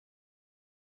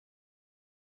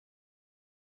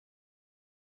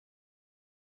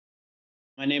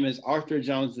My name is Arthur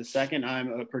Jones II.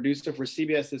 I'm a producer for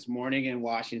CBS This Morning in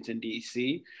Washington,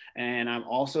 D.C. And I'm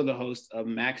also the host of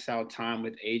Max Out Time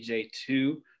with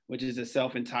AJ2, which is a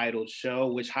self-entitled show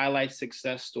which highlights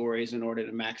success stories in order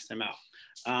to max them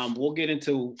out. We'll get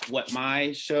into what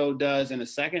my show does in a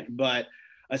second, but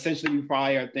essentially you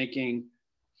probably are thinking,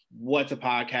 what's a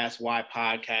podcast? Why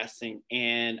podcasting?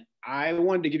 And I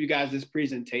wanted to give you guys this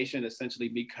presentation essentially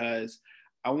because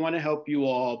I want to help you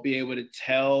all be able to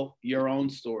tell your own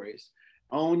stories,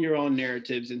 own your own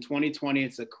narratives. In 2020,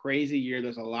 it's a crazy year.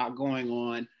 There's a lot going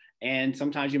on. And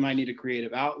sometimes you might need a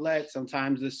creative outlet.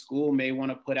 Sometimes the school may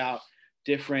want to put out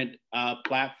different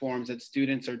platforms that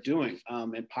students are doing.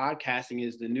 And podcasting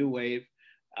is the new wave.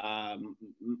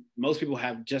 Most people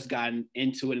have just gotten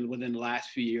into it within the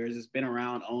last few years. It's been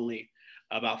around only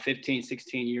about 15,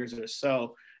 16 years or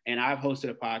so. And I've hosted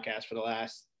a podcast for the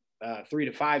last 3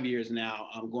 to 5 years now,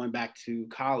 going back to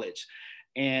college.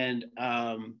 And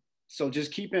so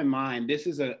just keep in mind, this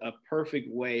is a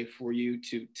perfect way for you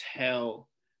to tell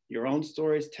your own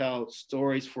stories, tell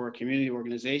stories for a community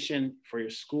organization, for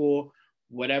your school,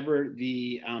 whatever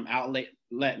the outlet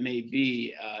may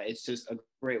be. It's just a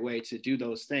great way to do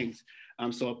those things.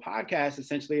 So a podcast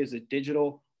essentially is a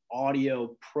digital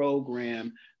audio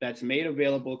program that's made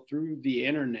available through the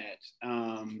internet,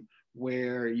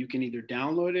 where you can either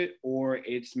download it or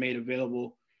it's made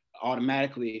available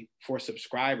automatically for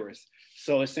subscribers.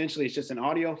 So essentially it's just an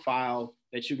audio file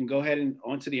that you can go ahead and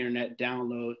onto the internet,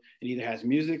 download. It either has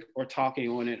music or talking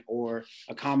on it or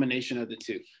a combination of the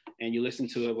two. And you listen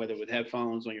to it, whether with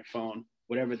headphones, on your phone,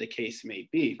 whatever the case may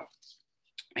be.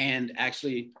 And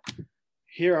actually,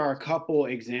 here are a couple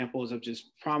examples of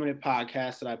just prominent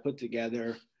podcasts that I put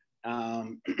together.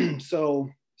 So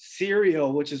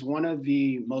Serial, which is one of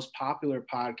the most popular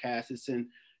podcasts, it's an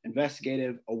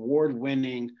investigative,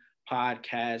 award-winning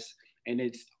podcast, and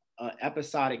it's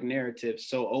episodic narrative.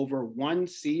 So over one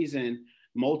season,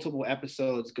 multiple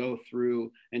episodes go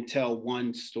through and tell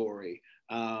one story.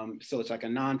 So it's like a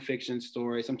nonfiction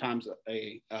story, sometimes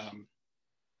a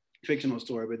fictional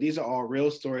story, but these are all real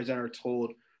stories that are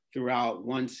told throughout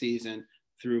one season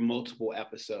through multiple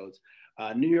episodes.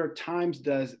 New York Times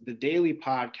does the Daily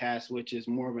Podcast, which is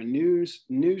more of a news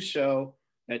show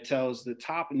that tells the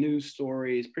top news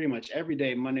stories pretty much every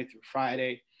day, Monday through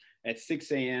Friday at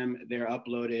 6 a.m. They're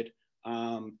uploaded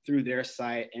through their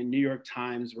site, and New York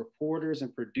Times reporters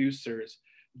and producers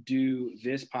do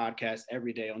this podcast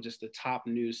every day on just the top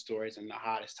news stories and the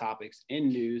hottest topics in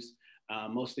news,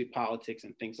 mostly politics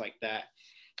and things like that.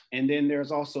 And then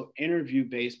there's also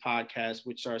interview-based podcasts,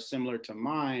 which are similar to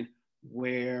mine,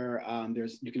 where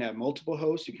you can have multiple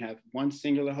hosts, you can have one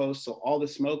singular host. So All the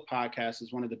Smoke podcast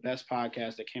is one of the best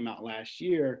podcasts that came out last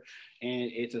year.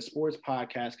 And it's a sports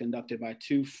podcast conducted by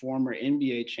two former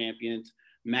NBA champions,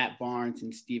 Matt Barnes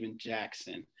and Steven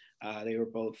Jackson. They were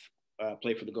both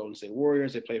played for the Golden State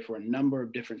Warriors. They played for a number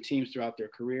of different teams throughout their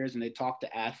careers, and they talk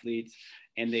to athletes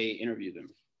and they interview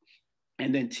them.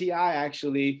 And then T.I.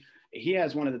 actually, he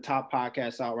has one of the top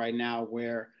podcasts out right now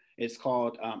where it's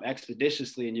called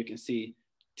Expeditiously, and you can see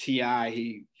T.I.,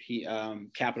 he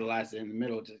capitalized it in the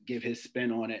middle to give his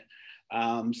spin on it.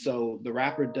 So the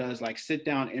rapper does like sit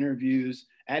down interviews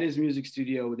at his music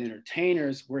studio with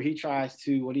entertainers where he tries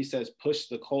to, what he says, push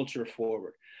the culture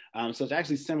forward. So it's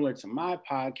actually similar to my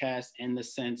podcast in the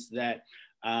sense that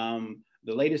the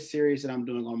latest series that I'm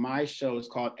doing on my show is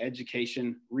called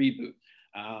Education Reboot,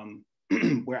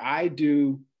 where I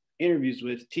do interviews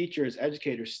with teachers,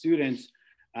 educators, students,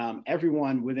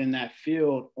 everyone within that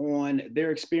field on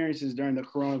their experiences during the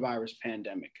coronavirus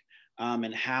pandemic,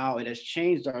 and how it has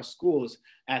changed our schools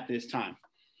at this time.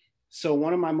 So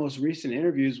one of my most recent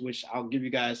interviews, which I'll give you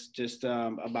guys just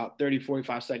about 30,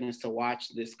 45 seconds to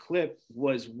watch this clip,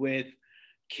 was with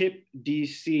KIPP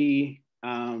DC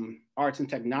arts and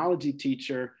technology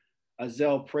teacher,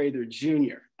 Azel Prather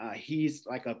Jr. He's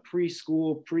like a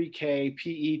preschool, pre-K,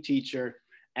 PE teacher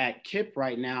at KIPP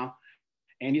right now.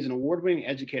 And he's an award-winning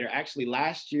educator. Actually,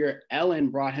 last year, Ellen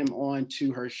brought him on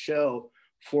to her show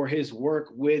for his work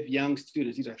with young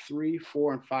students. These are 3,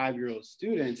 4, and 5-year-old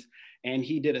students. And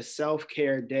he did a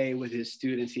self-care day with his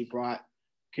students. He brought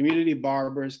community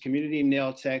barbers, community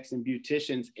nail techs, and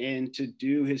beauticians in to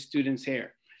do his students'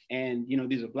 hair. And, you know,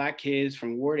 these are Black kids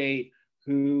from Ward 8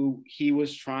 who he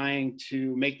was trying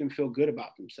to make them feel good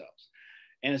about themselves.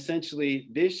 And essentially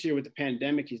this year with the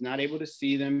pandemic, he's not able to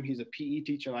see them. He's a PE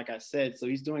teacher, like I said. So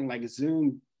he's doing like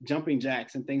Zoom jumping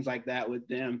jacks and things like that with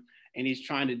them. And he's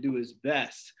trying to do his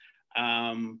best.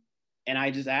 And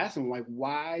I just asked him, like,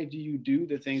 why do you do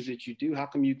the things that you do? How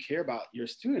come you care about your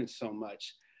students so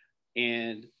much?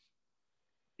 And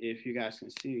if you guys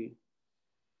can see,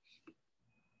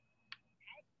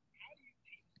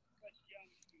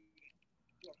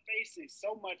 facing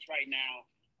so much right now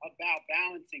about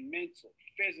balancing mental,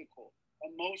 physical,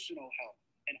 emotional health,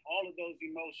 and all of those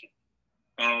emotions?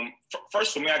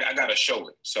 First, for me, I got to show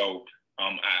it. So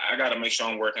I got to make sure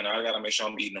I'm working. I got to make sure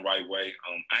I'm eating the right way.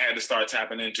 I had to start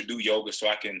tapping in to do yoga so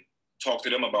I can talk to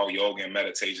them about yoga and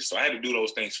meditation. So I had to do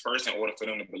those things first in order for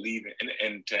them to believe it.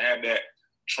 And to have that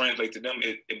translate to them,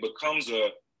 it becomes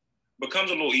a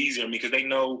little easier because they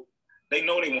know they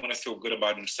want to feel good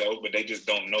about themselves, but they just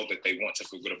don't know that they want to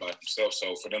feel good about themselves.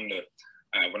 So for them to,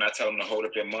 when I tell them to hold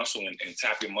up their muscle and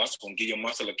tap your muscle and give your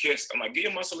muscle a kiss, I'm like, give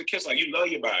your muscle a kiss. Like, you love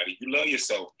your body. You love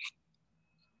yourself.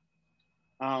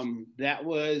 That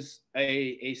was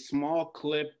a small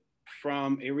clip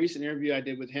from a recent interview I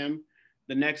did with him.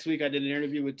 The next week, I did an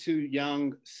interview with two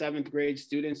young 7th grade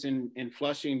students in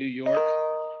Flushing, New York.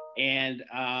 And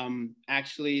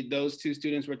actually, those two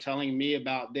students were telling me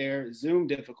about their Zoom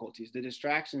difficulties, the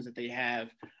distractions that they have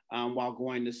while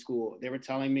going to school. They were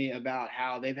telling me about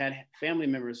how they've had family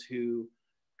members who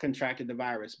contracted the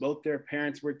virus. Both their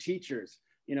parents were teachers.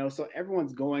 So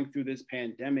everyone's going through this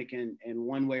pandemic in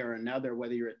one way or another,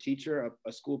 whether you're a teacher,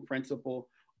 a school principal,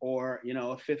 or, a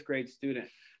 5th grade student.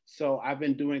 So I've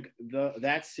been doing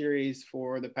that series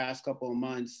for the past couple of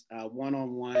months,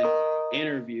 one-on-one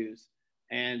interviews.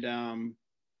 And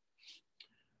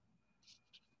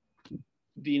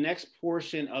the next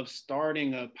portion of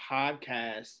starting a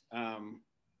podcast,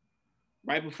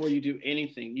 right before you do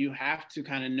anything, you have to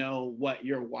kind of know what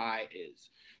your why is.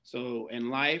 So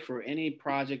in life or any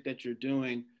project that you're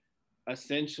doing,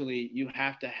 essentially, you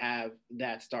have to have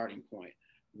that starting point.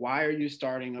 Why are you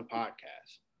starting a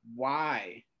podcast?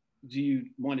 Why do you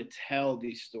want to tell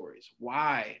these stories?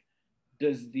 Why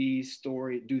do these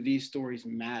stories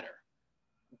matter?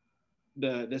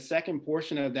 The second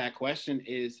portion of that question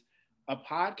is, a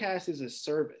podcast is a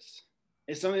service.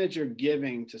 It's something that you're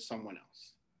giving to someone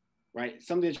else, right?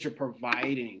 Something that you're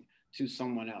providing to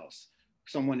someone else,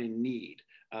 someone in need,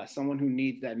 someone who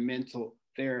needs that mental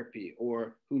therapy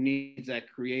or who needs that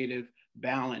creative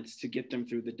balance to get them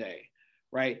through the day,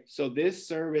 right? So this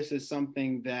service is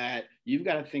something that you've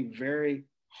got to think very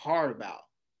hard about.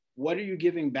 What are you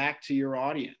giving back to your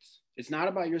audience? It's not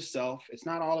about yourself. It's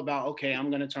not all about, okay, I'm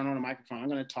going to turn on a microphone. I'm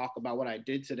going to talk about what I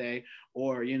did today,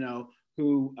 or,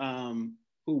 who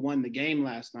won the game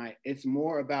last night. It's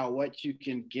more about what you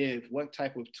can give, what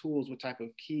type of tools, what type of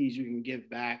keys you can give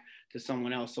back to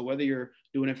someone else. So whether you're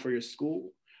doing it for your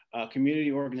school, a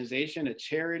community organization, a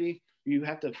charity, you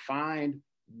have to find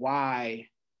why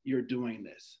you're doing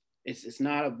this. It's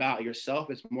not about yourself.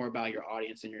 It's more about your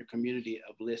audience and your community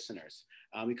of listeners,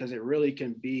 because it really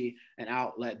can be an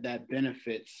outlet that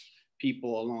benefits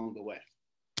people along the way.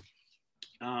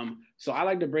 So I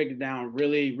like to break it down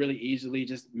really, really easily,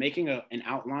 just making an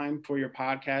outline for your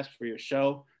podcast, for your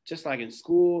show, just like in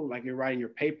school, like you're writing your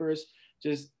papers.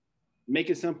 Just make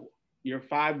it simple. Your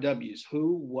 5 W's: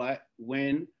 who, what,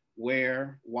 when,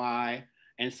 where, why,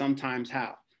 and sometimes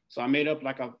how. So I made up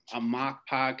like a mock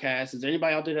podcast. Is there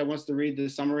anybody out there that wants to read the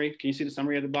summary? Can you see the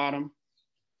summary at the bottom?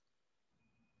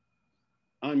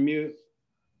 Unmute.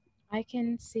 I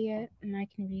can see it and I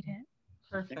can read it.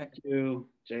 Perfect. Thank you,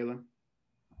 Jayla.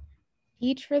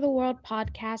 Teach for the World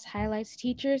podcast highlights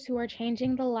teachers who are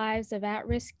changing the lives of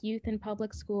at-risk youth in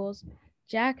public schools.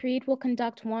 Jack Reed will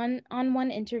conduct one-on-one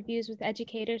interviews with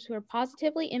educators who are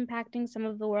positively impacting some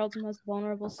of the world's most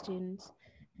vulnerable students.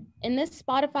 In this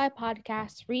Spotify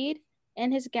podcast, Reed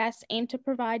and his guests aim to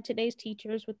provide today's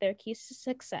teachers with their keys to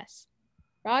success.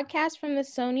 Broadcast from the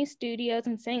Sony Studios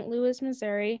in St. Louis,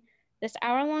 Missouri, this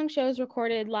hour-long show is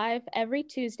recorded live every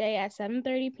Tuesday at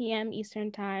 7:30 p.m.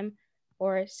 Eastern Time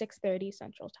or 6:30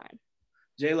 Central Time.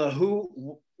 Jayla,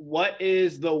 what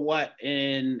is the what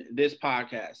in this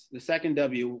podcast? The second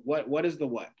W, what is the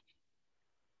what?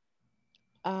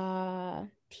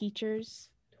 Teachers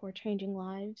who are changing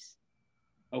lives.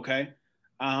 Okay.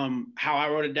 How I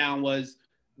wrote it down was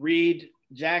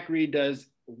Jack Reed does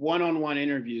one-on-one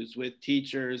interviews with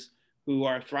teachers who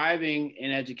are thriving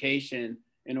in education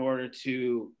in order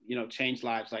to, change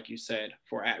lives, like you said,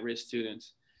 for at-risk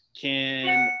students.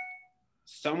 Can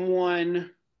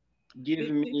someone give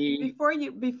me...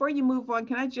 Before you move on,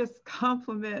 can I just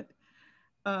compliment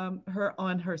her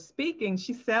on her speaking?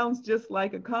 She sounds just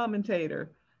like a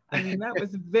commentator. I mean, that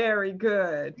was very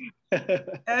good.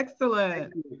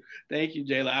 Excellent. Thank you,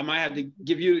 Jayla. I might have to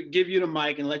give you the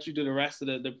mic and let you do the rest of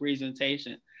the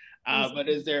presentation. But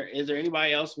is there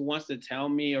anybody else who wants to tell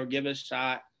me or give a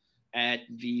shot at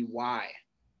the why?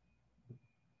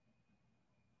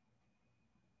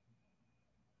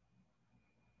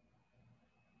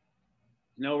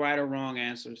 No right or wrong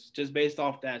answers, just based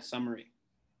off that summary.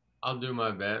 I'll do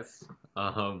my best.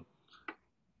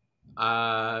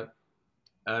 Uh,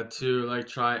 to like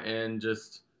try and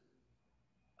just,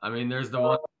 I mean, there's the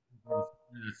one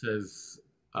that says,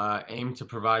 aim to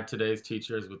provide today's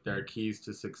teachers with their keys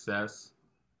to success.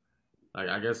 Like,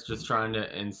 I guess just trying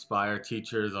to inspire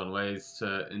teachers on ways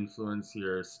to influence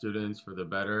your students for the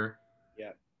better.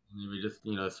 Yeah. Maybe just,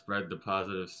 spread the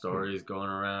positive stories going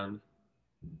around.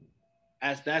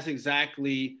 That's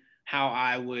exactly how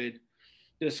I would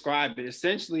describe it.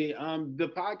 Essentially, the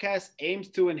podcast aims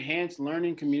to enhance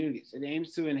learning communities. It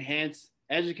aims to enhance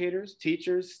educators,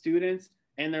 teachers, students,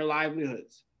 and their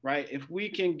livelihoods, right? If we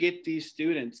can get these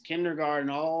students, kindergarten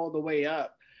all the way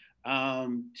up,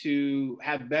 to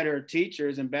have better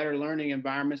teachers and better learning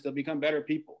environments, they'll become better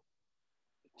people.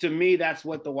 To me, that's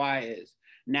what the why is.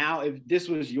 Now, if this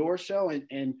was your show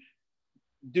and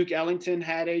Duke Ellington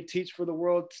had a Teach for the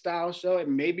World style show, it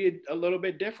may be a little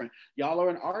bit different. Y'all are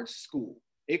an arts school.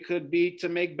 It could be to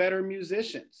make better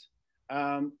musicians.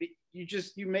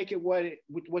 You make it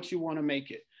what you want to make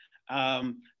it.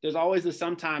 There's always the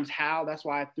sometimes how. That's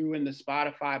why I threw in the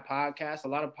Spotify podcast. A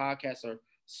lot of podcasts are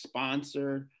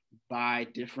sponsored by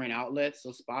different outlets.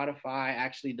 So Spotify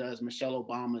actually does Michelle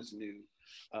Obama's new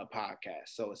podcast.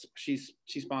 So she's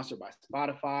sponsored by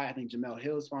Spotify. I think Jamel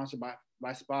Hill is sponsored by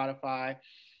Spotify.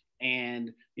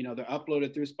 And they're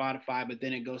uploaded through Spotify, but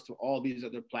then it goes to all these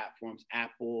other platforms: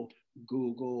 Apple,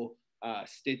 Google,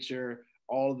 Stitcher,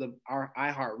 our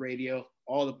iHeartRadio,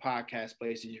 all the podcast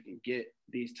places you can get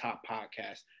these top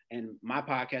podcasts. And my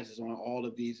podcast is on all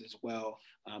of these as well.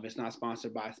 It's not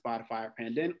sponsored by Spotify or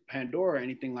Pandora or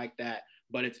anything like that,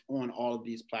 but it's on all of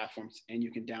these platforms, and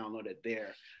you can download it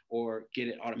there or get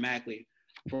it automatically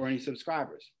for any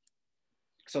subscribers.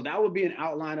 So that would be an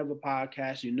outline of a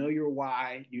podcast. You know your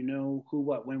why, you know who,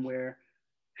 what, when, where,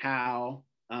 how,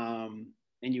 and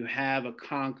you have a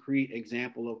concrete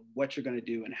example of what you're going to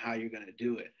do and how you're going to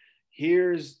do it.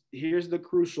 Here's the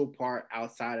crucial part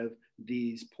outside of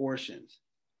these portions.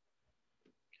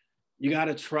 You got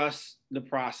to trust the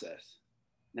process.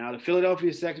 Now, the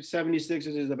Philadelphia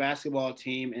 76ers is a basketball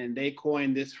team, and they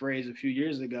coined this phrase a few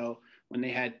years ago when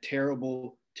they had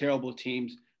terrible, terrible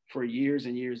teams for years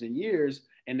and years and years,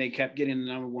 and they kept getting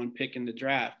the number one pick in the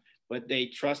draft. But they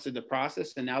trusted the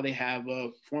process, and now they have a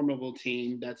formidable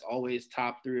team that's always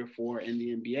top 3 or 4 in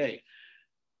the NBA.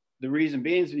 The reason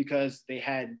being is because they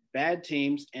had bad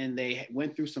teams, and they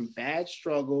went through some bad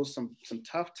struggles, some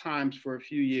tough times for a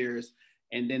few years,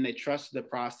 and then they trusted the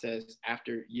process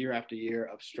after year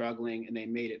of struggling, and they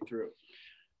made it through.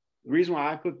 The reason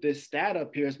why I put this stat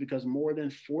up here is because more than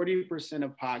 40%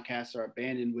 of podcasts are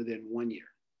abandoned within 1 year.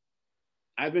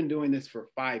 I've been doing this for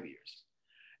 5 years,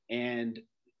 and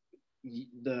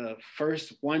the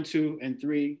first 1, 2, and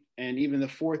 3, and even the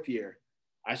 4th year,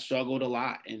 I struggled a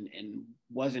lot and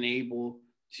wasn't able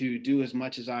to do as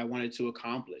much as I wanted to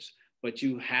accomplish. But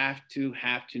you have to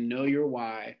know your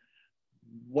why,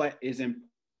 what is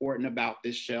important about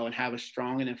this show, and have a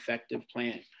strong and effective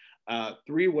plan.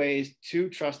 3 ways to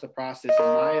trust the process, in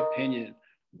my opinion,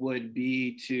 would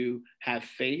be to have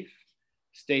faith,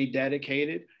 stay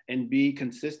dedicated, and be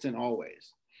consistent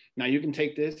always. Now, you can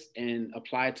take this and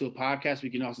apply it to a podcast. We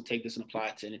can also take this and apply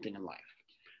it to anything in life.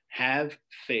 Have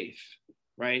faith,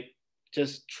 right?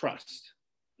 Just trust,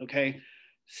 okay?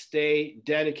 Stay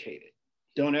dedicated.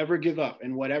 Don't ever give up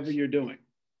in whatever you're doing.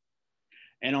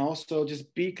 And also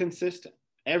just be consistent.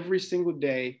 Every single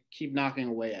day, keep knocking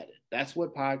away at it. That's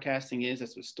what podcasting is.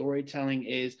 That's what storytelling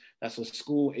is. That's what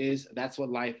school is. That's what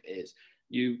life is.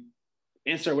 You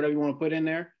insert whatever you want to put in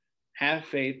there. Have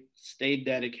faith, stay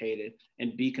dedicated,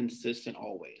 and be consistent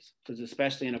always, because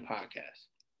especially in a podcast.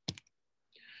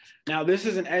 Now, this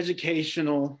is an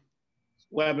educational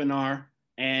webinar,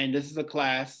 and this is a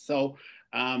class. So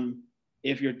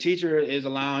if your teacher is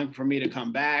allowing for me to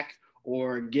come back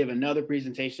or give another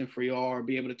presentation for you all or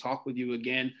be able to talk with you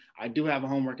again, I do have a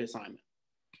homework assignment.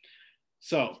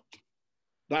 So,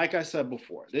 like I said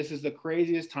before, this is the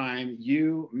craziest time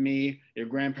you, me, your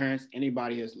grandparents,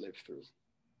 anybody has lived through.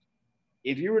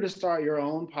 If you were to start your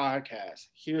own podcast,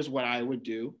 here's what I would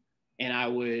do, and I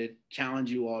would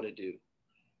challenge you all to do.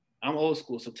 I'm old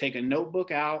school, so take a notebook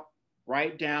out,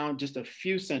 write down just a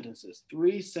few sentences,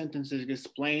 3 sentences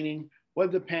explaining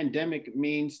what the pandemic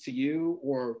means to you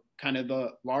or kind of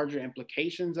the larger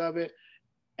implications of it,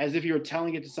 as if you were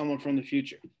telling it to someone from the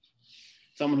future.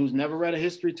 Someone who's never read a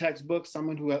history textbook,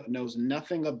 someone who knows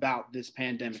nothing about this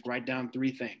pandemic. Write down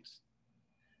 3 things.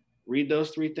 Read those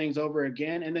 3 things over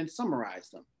again and then summarize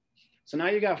them. So now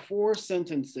you got 4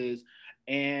 sentences.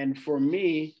 And for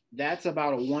me, that's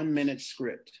about a 1-minute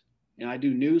script. I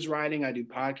do news writing, I do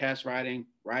podcast writing,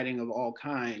 writing of all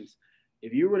kinds.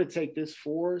 If you were to take this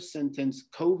 4-sentence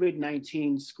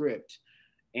COVID-19 script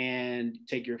and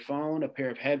take your phone, a pair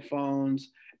of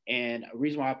headphones, and the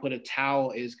reason why I put a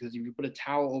towel is because if you put a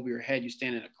towel over your head, you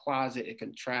stand in a closet, it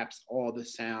contracts all the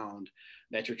sound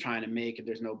that you're trying to make. If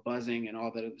there's no buzzing and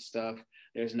all that other stuff,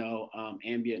 there's no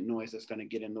ambient noise that's going to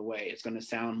get in the way. It's going to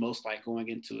sound most like going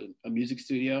into a music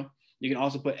studio. You can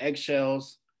also put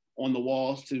eggshells on the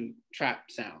walls to trap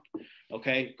sound.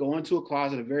 Okay, go into a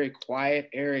closet, a very quiet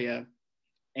area,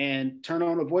 and turn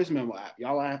on a voice memo app.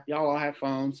 Y'all all have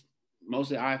phones,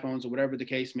 mostly iPhones or whatever the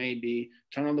case may be.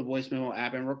 Turn on the voice memo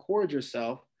app and record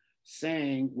yourself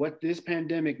saying what this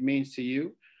pandemic means to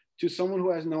you to someone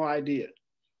who has no idea.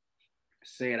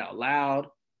 Say it out loud,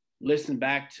 listen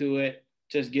back to it,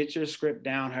 just get your script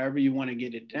down however you want to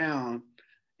get it down.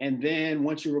 And then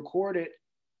once you record it,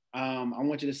 I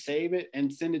want you to save it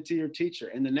and send it to your teacher.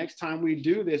 And the next time we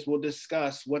do this, we'll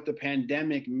discuss what the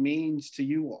pandemic means to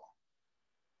you all,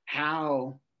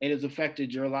 how it has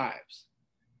affected your lives,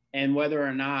 and whether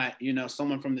or not,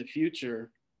 someone from the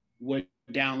future would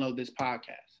download this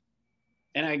podcast.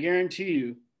 And I guarantee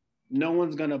you, no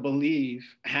one's going to believe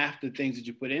half the things that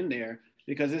you put in there,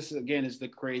 because this, again, is the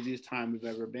craziest time we've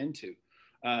ever been through.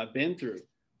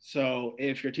 So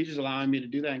if your teacher's allowing me to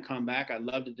do that and come back, I'd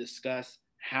love to discuss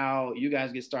how you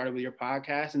guys get started with your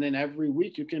podcast. And then every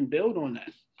week you can build on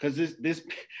that, because this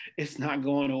it's not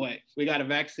going away. We got a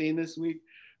vaccine this week,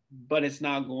 but it's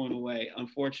not going away,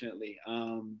 unfortunately.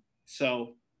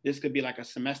 So this could be like a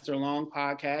semester-long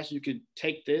podcast. You could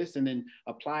take this and then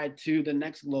apply it to the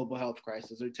next global health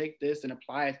crisis, or take this and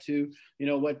apply it to,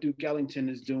 what Duke Ellington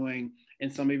is doing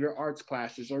in some of your arts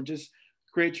classes, or just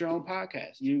create your own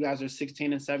podcast. You guys are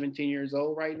 16 and 17 years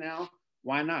old right now.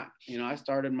 Why not? I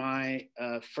started my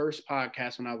first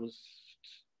podcast when I was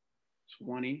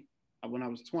 20, and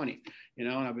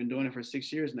I've been doing it for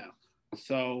 6 years now.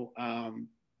 So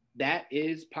that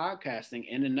is podcasting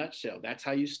in a nutshell. That's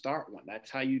how you start one. That's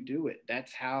how you do it.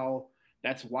 That's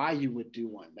why you would do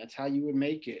one. That's how you would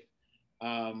make it.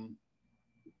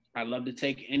 I'd love to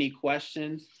take any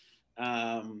questions.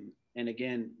 And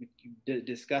again,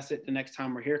 discuss it the next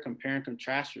time we're here. Compare and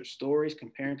contrast your stories,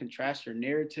 compare and contrast your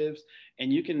narratives,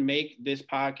 and you can make this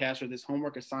podcast or this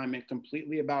homework assignment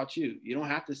completely about you. You don't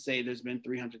have to say there's been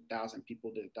 300,000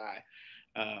 people that die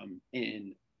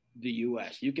in the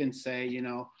US. You can say,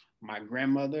 my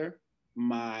grandmother,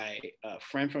 my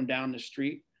friend from down the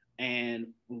street,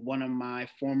 and one of my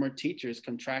former teachers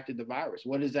contracted the virus.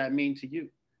 What does that mean to you?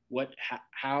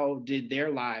 How did their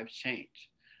lives change?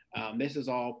 This is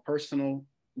all personal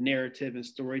narrative and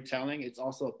storytelling. It's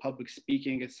also a public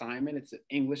speaking assignment. It's an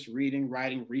English reading,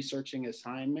 writing, researching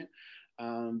assignment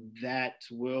that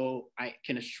I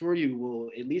can assure you, will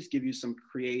at least give you some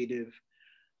creative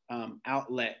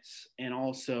outlets, and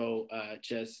also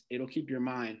it'll keep your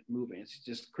mind moving. It's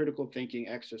just critical thinking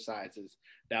exercises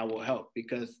that will help,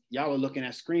 because y'all are looking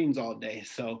at screens all day.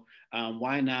 So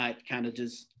why not kind of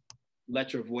just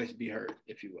let your voice be heard,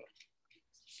 if you will.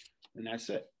 And that's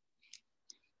it.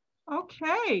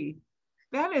 Okay,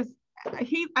 that is, I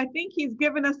think he's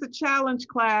given us a challenge,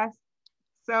 class.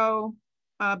 So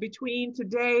between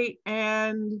today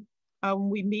and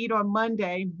we meet on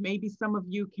Monday, maybe some of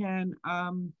you can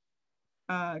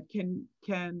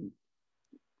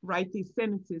write these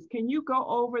sentences. Can you go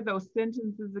over those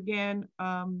sentences again,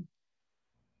 Arthur,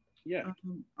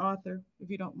 if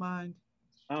you don't mind?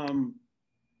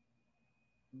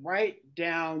 Write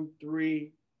down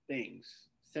 3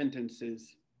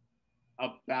 sentences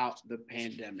about the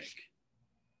pandemic,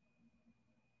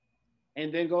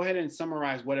 and then go ahead and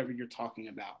summarize whatever you're talking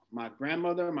about. My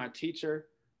grandmother, my teacher,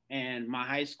 and my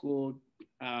high school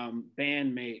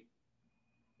bandmate.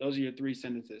 Those are your 3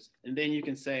 sentences. And then you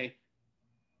can say,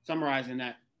 summarizing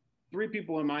that, 3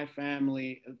 people in my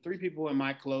family, 3 people in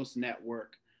my close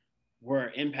network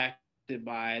were impacted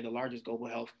by the largest global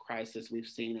health crisis we've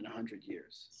seen in 100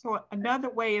 years. So another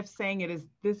way of saying it is,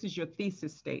 this is your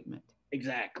thesis statement.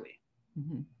 Exactly.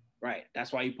 Mm-hmm. Right.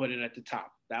 That's why you put it at the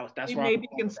top. That's why maybe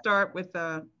you can start with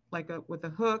a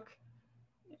hook,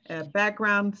 a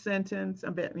background sentence,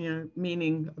 a bit,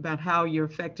 meaning about how you're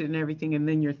affected and everything, and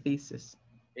then your thesis.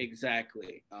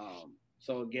 Exactly.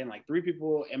 So again, like 3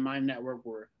 people in my network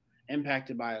were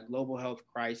impacted by a global health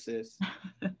crisis.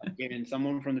 Again,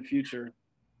 someone from the future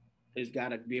has got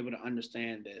to be able to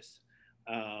understand this.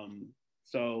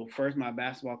 So first, my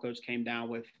basketball coach came down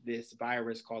with this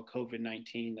virus called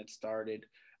COVID-19 that started,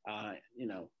 my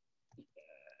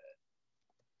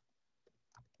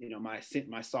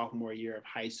sophomore year of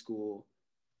high school.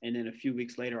 And then a few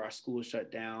weeks later, our school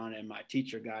shut down and my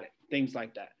teacher got it, things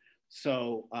like that.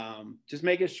 So just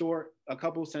make it short, a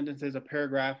couple sentences, a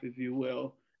paragraph, if you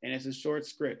will. And it's a short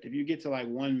script. If you get to like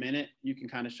 1 minute, you can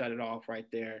kind of shut it off right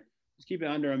there. Just keep it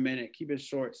under a minute, keep it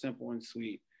short, simple, and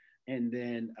sweet. And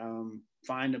then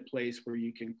find a place where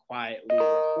you can quietly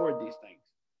record these things.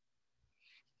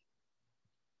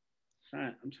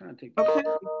 I'm trying to take. Okay,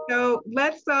 so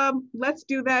let's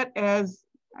do that as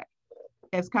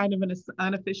kind of an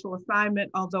unofficial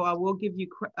assignment, although I will give you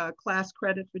class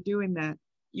credit for doing that.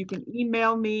 You can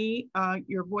email me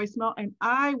your voicemail, and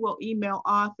I will email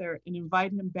Arthur and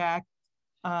invite him back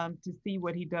to see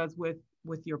what he does with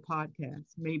your podcast.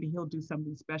 Maybe he'll do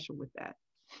something special with that.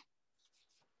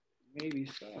 Maybe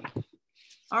so.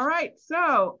 All right,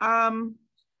 so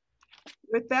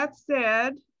with that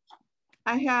said,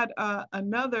 I had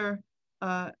another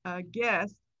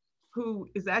guest who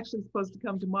is actually supposed to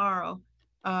come tomorrow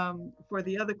for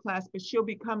the other class, but she'll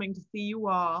be coming to see you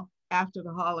all after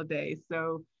the holidays.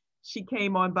 So she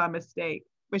came on by mistake,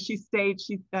 but she stayed.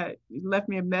 She left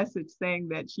me a message saying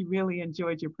that she really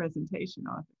enjoyed your presentation,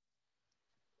 Arthur.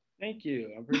 Thank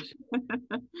you. I appreciate it.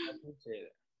 I appreciate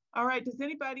it. All right. Does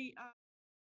anybody...